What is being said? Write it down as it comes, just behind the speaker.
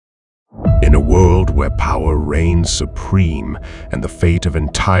In a world where power reigns supreme and the fate of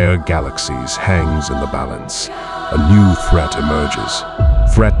entire galaxies hangs in the balance, a new threat emerges,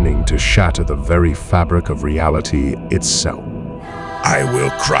 threatening to shatter the very fabric of reality itself. I will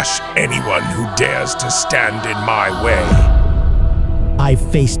crush anyone who dares to stand in my way.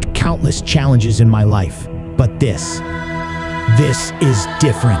 I've faced countless challenges in my life, but this is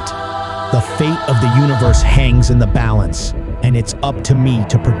different. The fate of the universe hangs in the balance, and it's up to me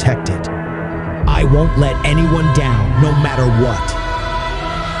to protect it. I won't let anyone down, no matter what.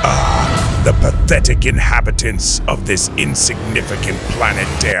 The pathetic inhabitants of this insignificant planet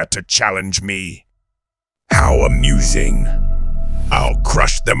dare to challenge me. How amusing. I'll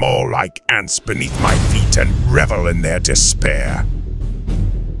crush them all like ants beneath my feet and revel in their despair.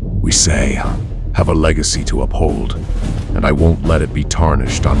 We say, have a legacy to uphold, and I won't let it be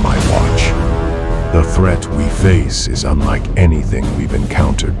tarnished on my watch. The threat we face is unlike anything we've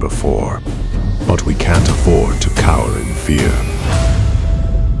encountered before, but we can't afford to cower in fear.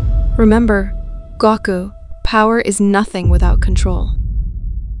 Remember, Goku, power is nothing without control.